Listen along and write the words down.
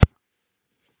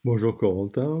Bonjour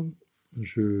Corentin,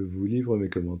 je vous livre mes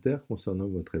commentaires concernant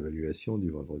votre évaluation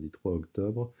du vendredi 3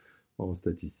 octobre en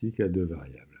statistique à deux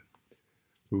variables.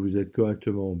 Vous vous êtes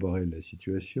correctement emparé de la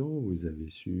situation, vous avez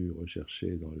su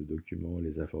rechercher dans le document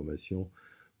les informations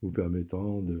vous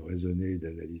permettant de raisonner et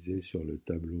d'analyser sur le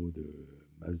tableau de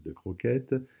masse de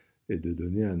croquettes et de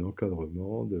donner un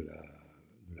encadrement de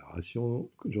la ration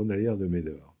journalière de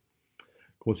Médor.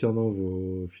 Concernant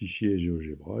vos fichiers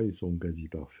GeoGebra, ils sont quasi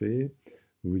parfaits.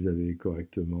 Vous avez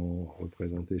correctement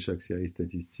représenté chaque série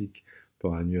statistique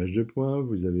par un nuage de points.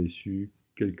 Vous avez su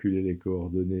calculer les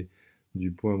coordonnées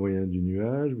du point moyen du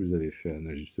nuage. Vous avez fait un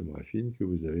ajustement affine que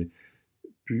vous avez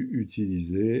pu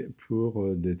utiliser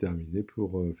pour déterminer,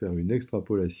 pour faire une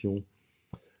extrapolation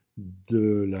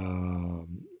de la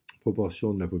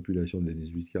proportion de la population des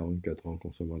 18-44 ans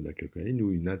consommant de la cocaïne ou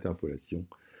une interpolation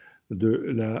de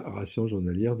la ration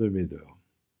journalière de Médor.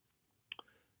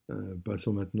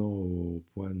 Passons maintenant au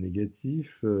point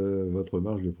négatif. Votre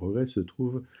marge de progrès se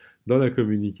trouve dans la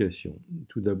communication.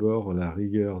 Tout d'abord, la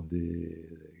rigueur des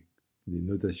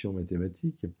notations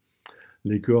mathématiques.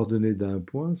 Les coordonnées d'un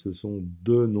point, ce sont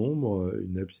deux nombres,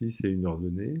 une abscisse et une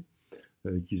ordonnée,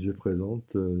 qui se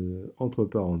présentent entre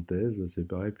parenthèses,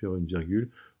 séparées par une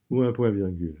virgule ou un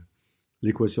point-virgule.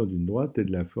 L'équation d'une droite est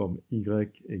de la forme y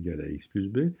égale à x plus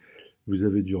b. Vous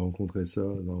avez dû rencontrer ça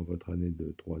dans votre année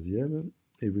de troisième,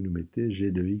 et vous nous mettez g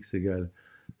de x égale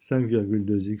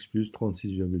 5,2x plus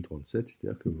 36,37,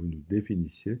 c'est-à-dire que vous nous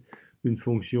définissiez une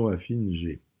fonction affine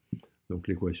g. Donc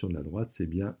l'équation de la droite, c'est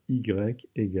bien y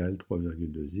égale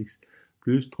 3,2x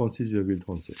plus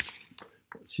 36,37.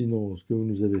 Sinon, ce que vous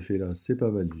nous avez fait là, c'est pas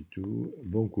mal du tout.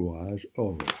 Bon courage,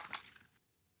 au revoir.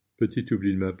 Petit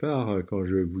oubli de ma part, quand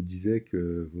je vous disais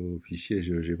que vos fichiers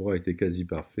GeoGebra étaient quasi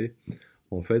parfaits,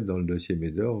 en fait, dans le dossier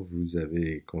Médor, vous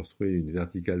avez construit une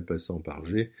verticale passant par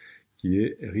G qui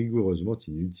est rigoureusement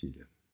inutile.